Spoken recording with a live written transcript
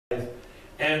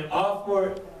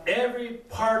offer every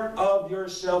part of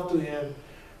yourself to Him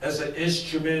as an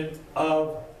instrument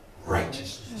of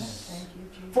righteousness.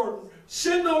 For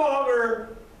sin no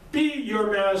longer be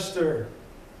your master,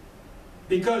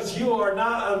 because you are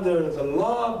not under the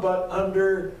law, but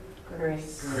under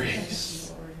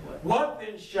grace. What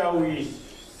then shall we?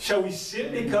 Shall we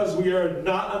sin because we are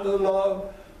not under the law,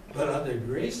 but under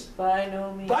grace? By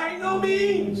no means. By no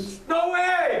means. No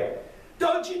way.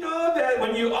 Don't you know that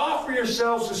when you offer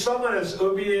yourselves to someone as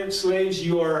obedient slaves,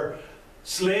 you are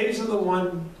slaves of the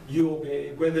one you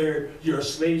obey, whether you're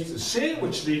slaves to sin,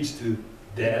 which leads to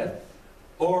death,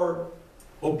 or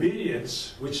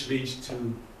obedience, which leads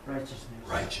to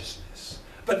righteousness.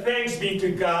 But thanks be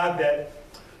to God that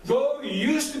though you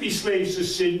used to be slaves to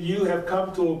sin, you have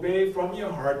come to obey from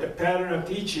your heart the pattern of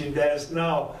teaching that has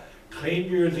now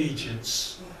claimed your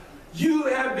allegiance. You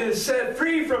have been set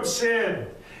free from sin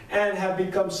and have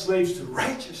become slaves to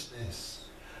righteousness.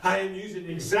 I am using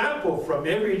an example from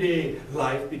everyday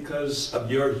life because of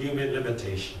your human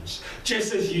limitations.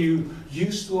 Just as you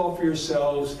used to offer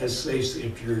yourselves as slaves to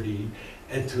impurity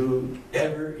and to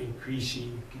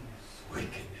ever-increasing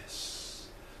wickedness.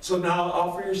 So now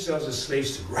offer yourselves as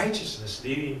slaves to righteousness,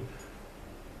 leading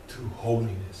to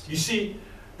holiness. You see,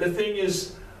 the thing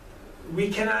is, we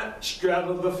cannot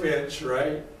straddle the fence,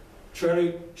 right?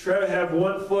 Try to have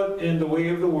one foot in the way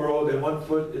of the world and one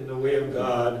foot in the way of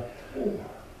God.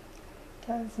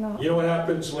 That's not. You know what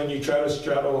happens when you try to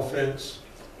straddle a fence?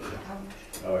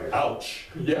 Oh, yeah. Ouch.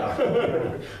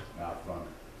 Yeah. Not fun.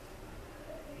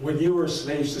 When you were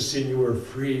slaves to sin, you were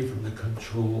free from the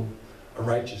control of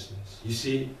righteousness. You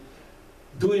see,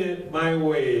 doing it my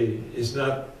way is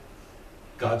not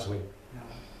God's way.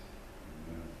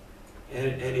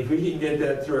 And if we can get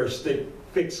that through our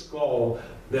thick skull,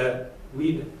 that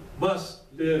we must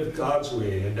live God's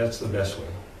way, and that's the best way.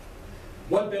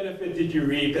 What benefit did you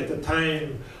reap at the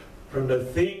time from the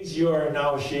things you are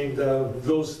now ashamed of?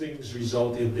 Those things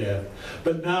result in death.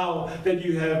 But now that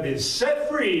you have been set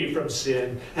free from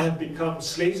sin and become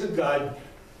slaves of God,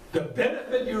 the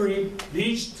benefit you reap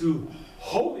leads to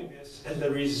holiness, and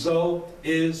the result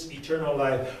is eternal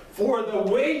life. For the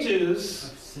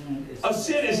wages of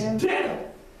sin is death.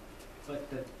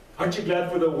 Aren't you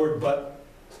glad for the word but?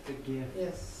 The gift.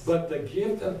 Yes. But the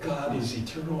gift of God is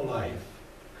eternal life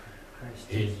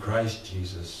in Christ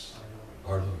Jesus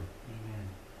our Lord. Amen.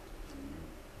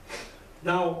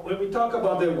 Now, when we talk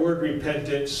about the word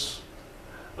repentance,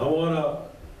 I want to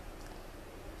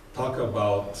talk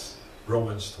about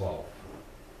Romans 12.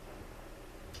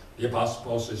 The Apostle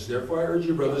Paul says, "Therefore I urge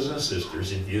you, brothers and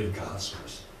sisters, in view of God's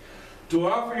mercy, to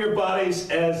offer your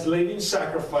bodies as living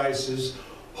sacrifices,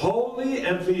 holy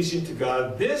and pleasing to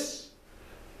God. This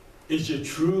is your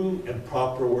true and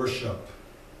proper worship.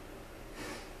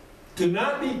 Do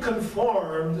not be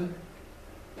conformed,"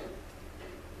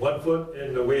 one foot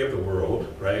in the way of the world,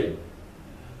 right?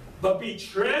 "But be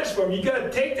transformed." You got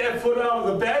to take that foot out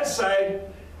of the bad side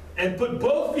and put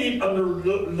both feet on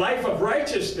the life of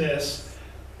righteousness.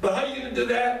 But how are you going to do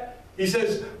that? He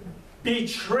says, be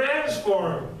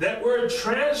transformed. That word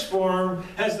transform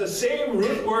has the same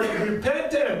root word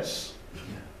repentance.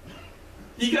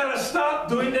 You got to stop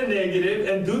doing the negative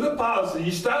and do the positive.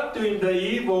 You stop doing the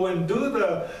evil and do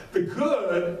the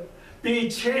good. Be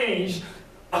changed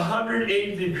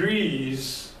 180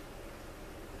 degrees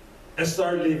and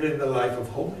start living the life of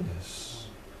holiness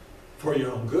for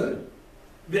your own good.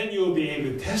 Then you'll be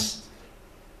able to test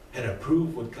and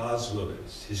approve what God's will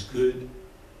is, His good,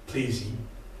 pleasing,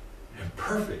 and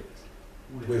perfect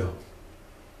will.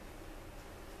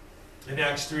 In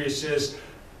Acts 3 it says,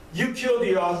 "You killed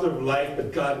the author of life,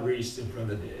 but God raised him from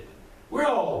the dead." We're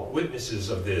all witnesses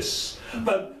of this.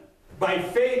 But by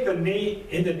faith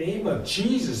in the name of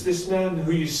Jesus, this man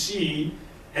who you see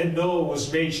and know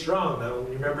was made strong. Now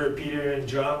remember Peter and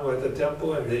John were at the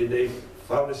temple and they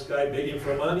found this guy begging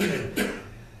for money, and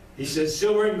he said,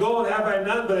 "Silver and gold have I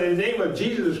none, but in the name of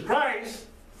Jesus Christ,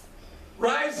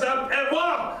 rise up and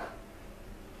walk."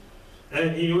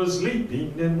 And he was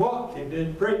leaping and walking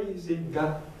and praising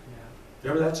God.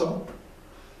 Remember that song?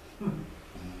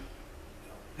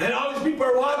 And all these people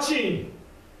are watching.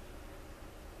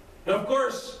 And of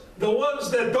course, the ones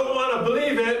that don't want to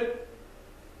believe it,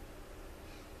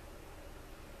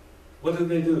 what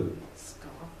do?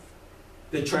 Scoff.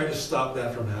 They try to stop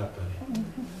that from happening.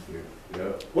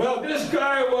 Yep. Well, this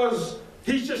guy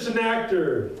he's just an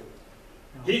actor.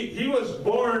 He was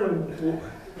born,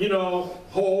 you know,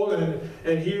 whole,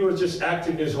 and he was just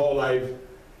acting his whole life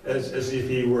as if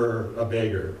he were a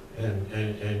beggar,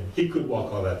 and he could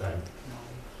walk all that time.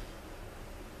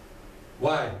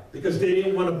 Why? Because they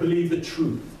didn't want to believe the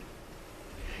truth.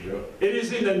 Yep. It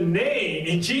is in the name,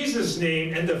 in Jesus'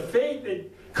 name, and the faith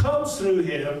that comes through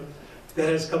him that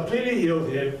has completely healed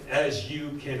him, as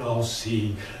you can all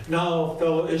see. Now,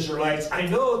 fellow Israelites, I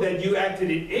know that you acted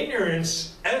in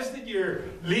ignorance, as did your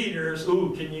leaders.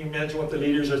 Ooh, can you imagine what the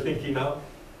leaders are thinking now?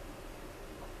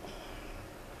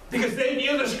 Because they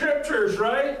knew the scriptures,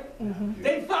 right?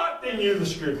 They thought they knew the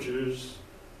scriptures,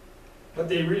 but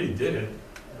they really didn't.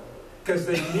 Because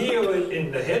they knew it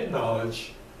in the head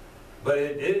knowledge, but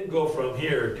it didn't go from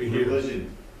here to here.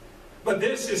 Religion. But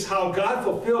this is how God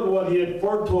fulfilled what he had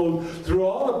foretold through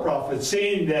all the prophets,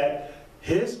 saying that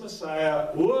his Messiah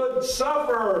would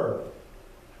suffer.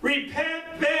 Repent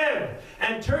then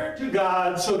and turn to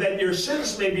God so that your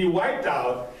sins may be wiped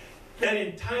out, that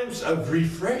in times of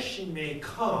refreshing may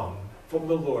come from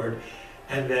the Lord,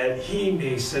 and that he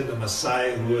may send the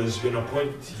Messiah who has been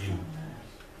appointed to you,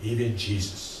 even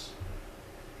Jesus.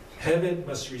 Heaven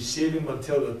must receive him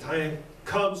until the time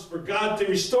comes for God to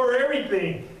restore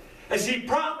everything, as he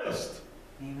promised.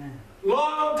 Amen.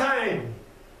 Long time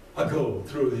ago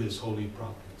through his holy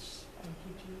prophets. Thank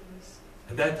you, Jesus.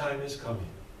 And that time is coming.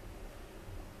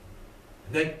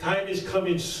 And that time is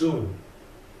coming soon.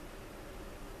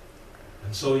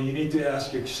 And so you need to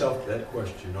ask yourself that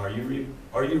question. Are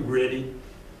you ready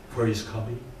for his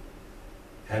coming?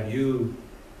 Have you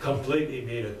completely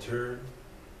made a turn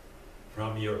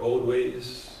from your old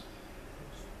ways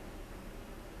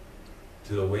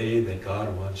to the way that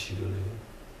God wants you to live?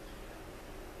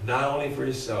 Not only for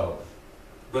yourself,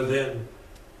 but then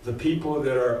the people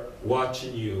that are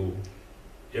watching you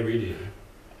every day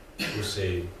will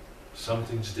say,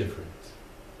 something's different.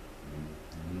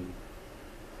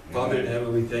 Father in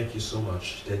heaven, we thank you so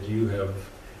much that you have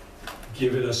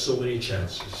given us so many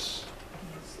chances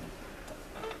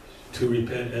to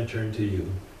repent and turn to you.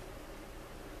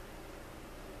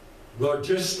 Lord,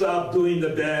 just stop doing the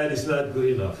bad is not good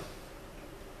enough.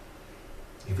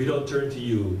 If we don't turn to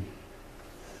you,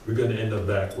 we're going to end up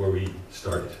back where we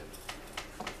started.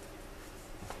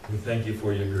 We thank you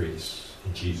for your grace.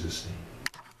 In Jesus'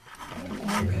 name.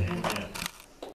 Amen.